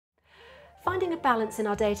balance in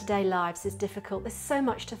our day-to-day lives is difficult. There's so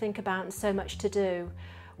much to think about and so much to do.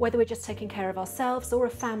 Whether we're just taking care of ourselves or a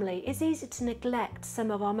family, it's easy to neglect some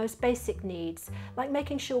of our most basic needs, like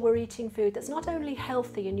making sure we're eating food that's not only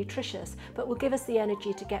healthy and nutritious, but will give us the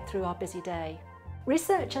energy to get through our busy day.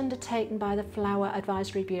 Research undertaken by the Flour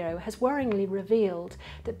Advisory Bureau has worryingly revealed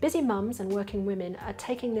that busy mums and working women are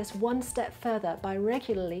taking this one step further by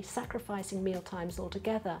regularly sacrificing meal times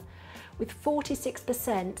altogether, with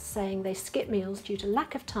 46% saying they skip meals due to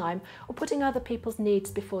lack of time or putting other people's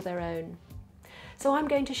needs before their own. So I'm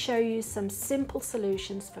going to show you some simple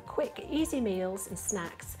solutions for quick, easy meals and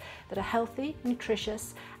snacks that are healthy,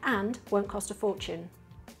 nutritious and won't cost a fortune.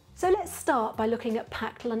 So let's start by looking at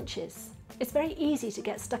packed lunches. It's very easy to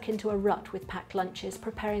get stuck into a rut with packed lunches,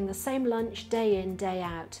 preparing the same lunch day in, day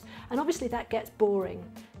out, and obviously that gets boring.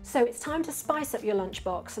 So it's time to spice up your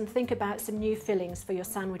lunchbox and think about some new fillings for your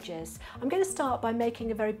sandwiches. I'm going to start by making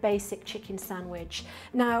a very basic chicken sandwich.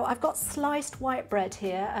 Now I've got sliced white bread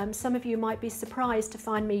here. Some of you might be surprised to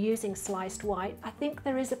find me using sliced white. I think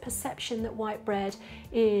there is a perception that white bread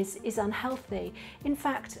is unhealthy. In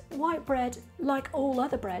fact, white bread, like all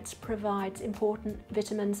other breads, provides important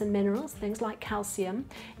vitamins and minerals, things like calcium.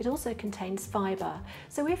 It also contains fibre.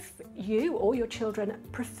 So if you or your children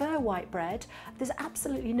prefer white bread, there's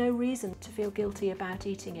absolutely no reason to feel guilty about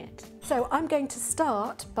eating it. So I'm going to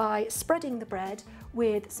start by spreading the bread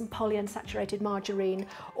with some polyunsaturated margarine,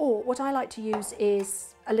 or what I like to use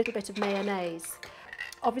is a little bit of mayonnaise.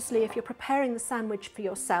 Obviously, if you're preparing the sandwich for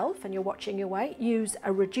yourself and you're watching your weight, use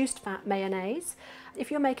a reduced fat mayonnaise. If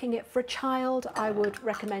you're making it for a child, I would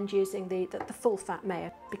recommend using the full fat mayo,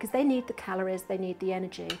 because they need the calories, they need the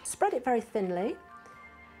energy. Spread it very thinly.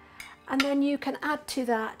 And then you can add to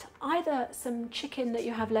that either some chicken that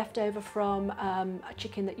you have left over from a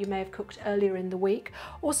chicken that you may have cooked earlier in the week,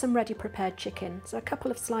 or some ready prepared chicken. So a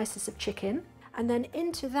couple of slices of chicken. And then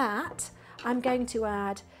into that, I'm going to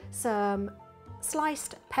add some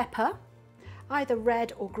sliced pepper, either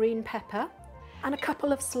red or green pepper, and a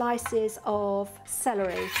couple of slices of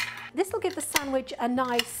celery. This will give the sandwich a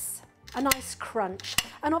nice crunch.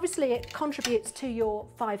 And obviously it contributes to your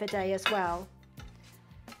 5 a day as well.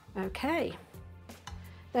 Okay,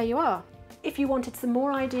 there you are. If you wanted some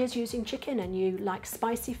more ideas using chicken and you like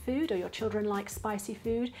spicy food, or your children like spicy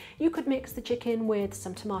food, you could mix the chicken with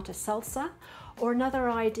some tomato salsa, or another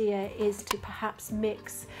idea is to perhaps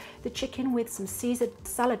mix the chicken with some Caesar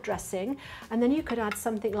salad dressing, and then you could add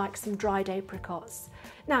something like some dried apricots.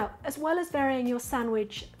 Now, as well as varying your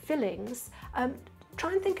sandwich fillings,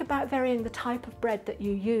 try and think about varying the type of bread that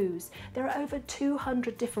you use. There are over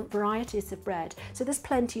 200 different varieties of bread, so there's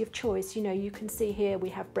plenty of choice. You know, you can see here we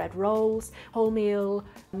have bread rolls, wholemeal,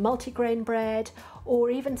 multigrain bread, or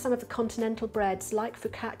even some of the continental breads like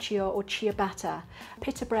focaccia or ciabatta.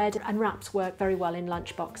 Pita bread and wraps work very well in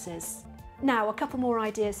lunch boxes. Now, a couple more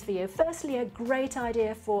ideas for you. Firstly, a great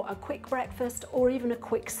idea for a quick breakfast or even a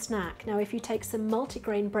quick snack. Now, if you take some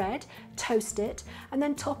multigrain bread, toast it, and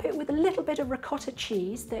then top it with a little bit of ricotta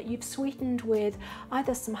cheese that you've sweetened with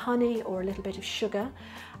either some honey or a little bit of sugar,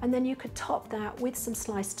 and then you could top that with some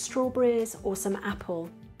sliced strawberries or some apple.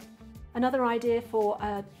 Another idea for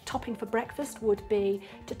a topping for breakfast would be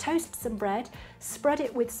to toast some bread, spread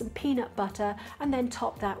it with some peanut butter, and then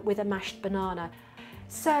top that with a mashed banana.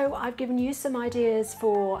 So I've given you some ideas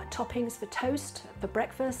for toppings for toast, for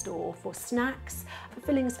breakfast, or for snacks, for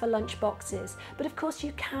fillings for lunch boxes. But of course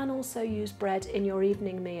you can also use bread in your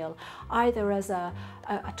evening meal, either as a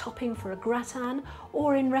topping for a gratin,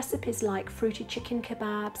 or in recipes like fruity chicken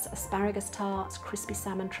kebabs, asparagus tarts, crispy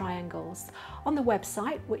salmon triangles, on the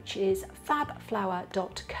website, which is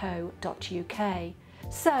fabflour.co.uk.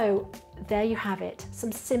 So there you have it,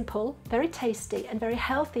 some simple, very tasty and very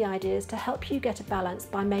healthy ideas to help you get a balance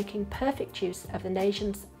by making perfect use of the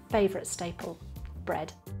nation's favourite staple,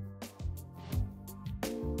 bread.